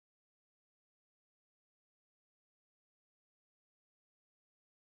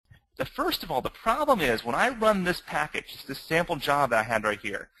First of all, the problem is when I run this package, this sample job that I had right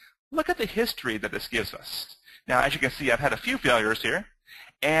here, look at the history that this gives us. Now, as you can see, I've had a few failures here.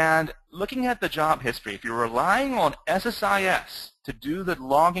 And looking at the job history, if you're relying on SSIS to do the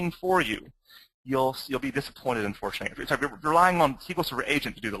logging for you, you'll be disappointed, unfortunately. If you're relying on SQL Server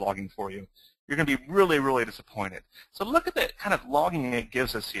Agent to do the logging for you, you're going to be really, really disappointed. So look at the kind of logging it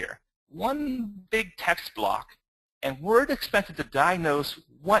gives us here. One big text block, and we're expected to diagnose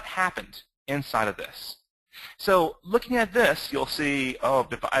what happened inside of this. So looking at this, you'll see, oh,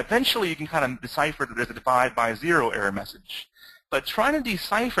 eventually you can kind of decipher that there's a divide by zero error message. But trying to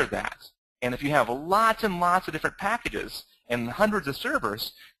decipher that, and if you have lots and lots of different packages and hundreds of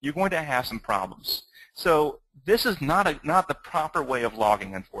servers, you're going to have some problems. So this is not the proper way of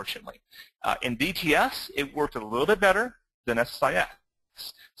logging, unfortunately. In DTS, it worked a little bit better than SSIS.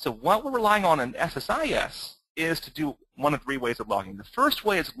 So what we're relying on in SSIS is to do one of three ways of logging. The first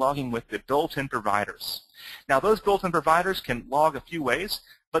way is logging with the built-in providers. Now, those built-in providers can log a few ways,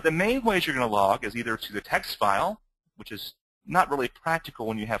 but the main ways you're going to log is either to the text file, which is not really practical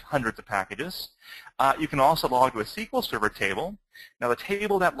when you have hundreds of packages. You can also log to a SQL Server table. Now, the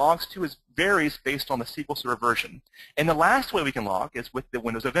table that logs to varies based on the SQL Server version. And the last way we can log is with the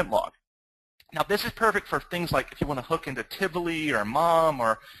Windows Event Log. Now, this is perfect for things like if you want to hook into Tivoli or MOM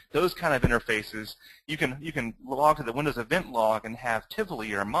or those kind of interfaces. You can log to the Windows Event Log and have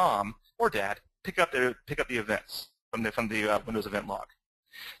Tivoli or MOM or DAD pick up the events from the Windows Event Log.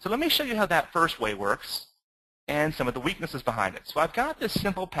 So let me show you how that first way works and some of the weaknesses behind it. So I've got this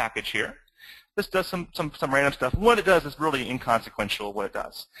simple package here. This does some random stuff. What it does is really inconsequential, what it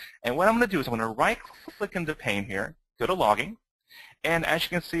does. And what I'm going to do is I'm going to right-click into pane here, go to logging, and as you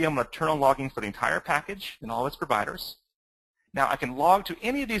can see, I'm going to turn on logging for the entire package and all its providers. Now, I can log to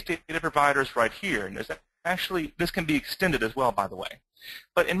any of these data providers right here, and this can be extended as well, by the way.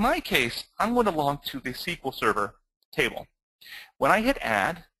 But in my case, I'm going to log to the SQL Server table. When I hit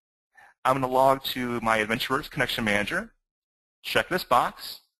Add, I'm going to log to my AdventureWorks Connection Manager, check this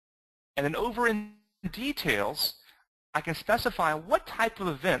box, and then over in Details, I can specify what type of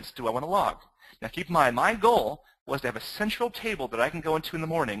events do I want to log. Now keep in mind, my goal was to have a central table that I can go into in the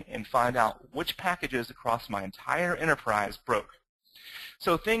morning and find out which packages across my entire enterprise broke.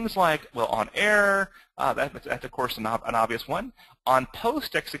 So things like, well, on error, that's of course an obvious one. On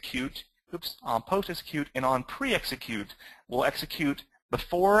post-execute, and on pre-execute, we'll execute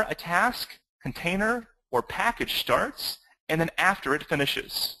before a task, container, or package starts, and then after it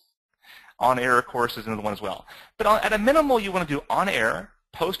finishes. On error, of course, is another one as well. But at a minimal, you want to do on error,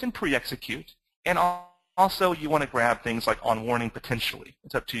 post and pre-execute, and also you want to grab things like on warning potentially.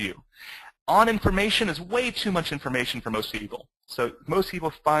 It's up to you. On information is way too much information for most people. So most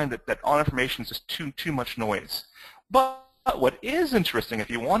people find that on information is just too much noise. But what is interesting, if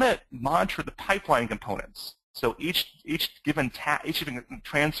you want to monitor the pipeline components, so each given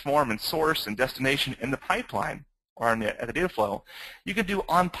transform and source and destination in the pipeline or at the data flow, you can do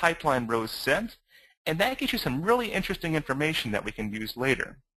on pipeline rows sent, and that gives you some really interesting information that we can use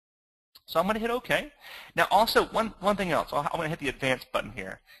later. So I'm going to hit OK. Now also one thing else, I'm going to hit the advanced button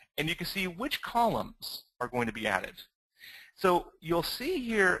here, and you can see which columns are going to be added. So you'll see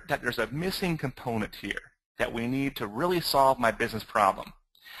here that there's a missing component here that we need to really solve my business problem.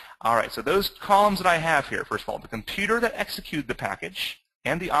 All right, so those columns that I have here, first of all, the computer that executed the package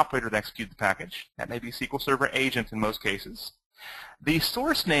and the operator that executed the package. That may be SQL Server Agent in most cases. The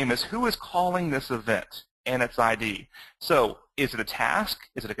source name is who is calling this event and its ID. So is it a task,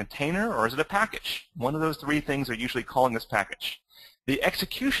 is it a container, or is it a package? One of those three things are usually calling this package. The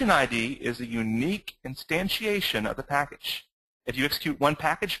execution ID is a unique instantiation of the package. If you execute one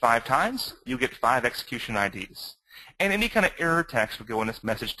package 5 times, you get 5 execution IDs. And any kind of error text would go in this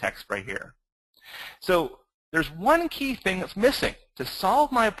message text right here. So there's one key thing that's missing. To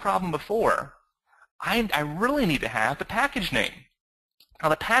solve my problem before, I really need to have the package name. Now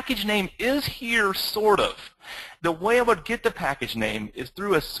the package name is here, sort of. The way I would get the package name is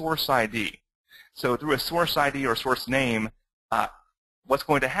through a source ID. So through a source ID or source name, what's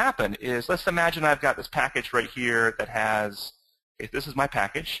going to happen is, let's imagine I've got this package right here that has, if this is my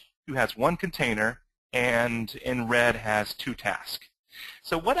package, who has 1 container, and in red has 2 tasks.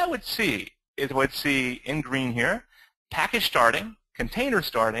 So what I would see is I would see in green here, package starting, container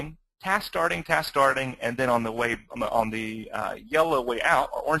starting, task starting, and then on the yellow way out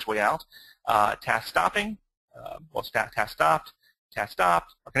or orange way out, task stopping, task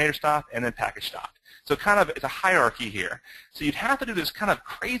stopped, or container stopped, and then package stopped. So kind of it's a hierarchy here. So you'd have to do this kind of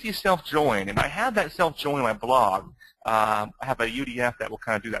crazy self-join, and I have that self-join in my blog. I have a UDF that will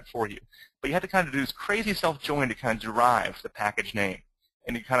kind of do that for you. But you have to kind of do this crazy self-join to kind of derive the package name.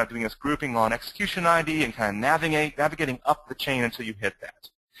 and you're kind of doing this grouping on execution ID and kind of navigating up the chain until you hit that.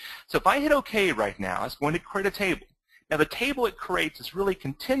 So if I hit OK right now, it's going to create a table. Now the table it creates is really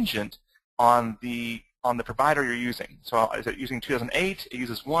contingent on the provider you're using. So is it using 2008? It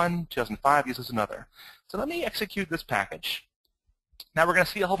uses one. 2005 uses another. So let me execute this package. Now we're going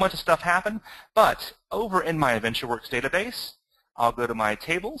to see a whole bunch of stuff happen, but over in my AdventureWorks database, I'll go to my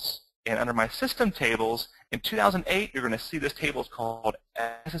tables, and under my system tables, in 2008, you're going to see this table is called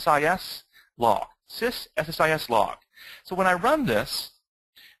SSIS log, sys SSIS log. So when I run this,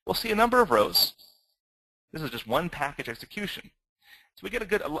 we'll see a number of rows. This is just one package execution. So we get a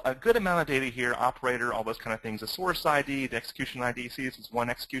good amount of data here, operator, all those kind of things, the source ID, the execution ID. See, this is one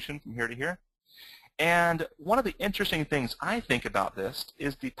execution from here to here. And one of the interesting things I think about this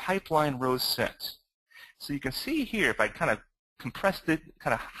is the pipeline rows sent. So you can see here, if I kind of compress it,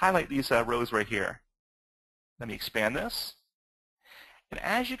 kind of highlight these rows right here. Let me expand this. And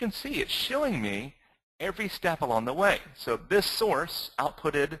as you can see, it's showing me every step along the way. So this source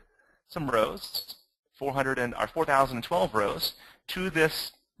outputted some rows, 4,012 rows, to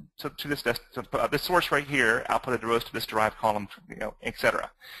this this source right here outputted the rows to this derived column,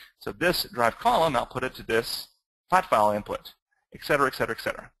 etc. So this derived column outputted to this flat file input, etc., etc.,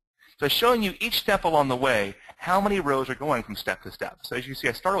 etc. So it's showing you each step along the way how many rows are going from step to step. So as you see,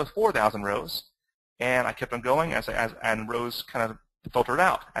 I started with 4,000 rows, and I kept on going and rows kind of filtered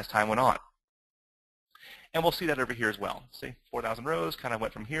out as time went on. And we'll see that over here as well. See, 4,000 rows kind of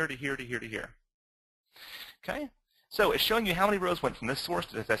went from here to here to here to here. Okay? So it's showing you how many rows went from this source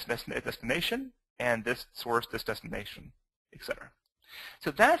to this destination, and this source, this destination, etc.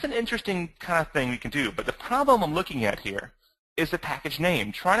 So that's an interesting kind of thing we can do. But the problem I'm looking at here is the package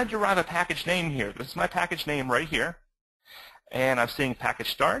name. Trying to derive a package name here. This is my package name right here. And I'm seeing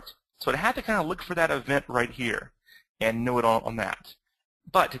package start. So I had to kind of look for that event right here and know it on that.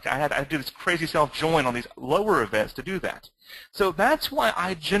 But I had to do this crazy self-join on these lower events to do that. So that's why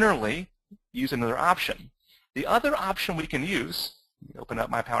I generally use another option. The other option we can use, let me open up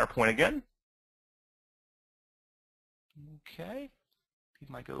my PowerPoint again. Okay, need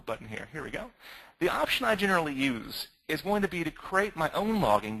my go button here. Here we go. The option I generally use is going to be to create my own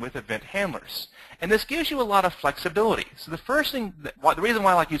logging with event handlers. And this gives you a lot of flexibility. So the first thing, the reason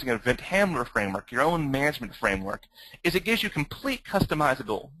why I like using an event handler framework, your own management framework, is it gives you complete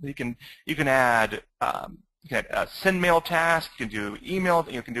customizable. You can add send mail task, you can do email,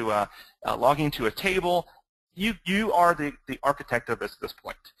 you can do logging to a table. You are the architect of this at this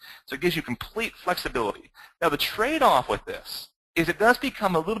point. So it gives you complete flexibility. Now the trade-off with this is it does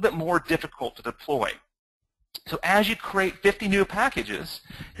become a little bit more difficult to deploy. So as you create 50 new packages,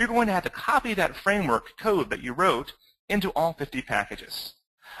 you're going to have to copy that framework code that you wrote into all 50 packages.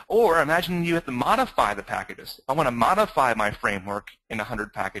 Or imagine you have to modify the packages. If I want to modify my framework in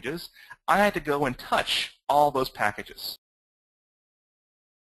 100 packages, I have to go and touch all those packages.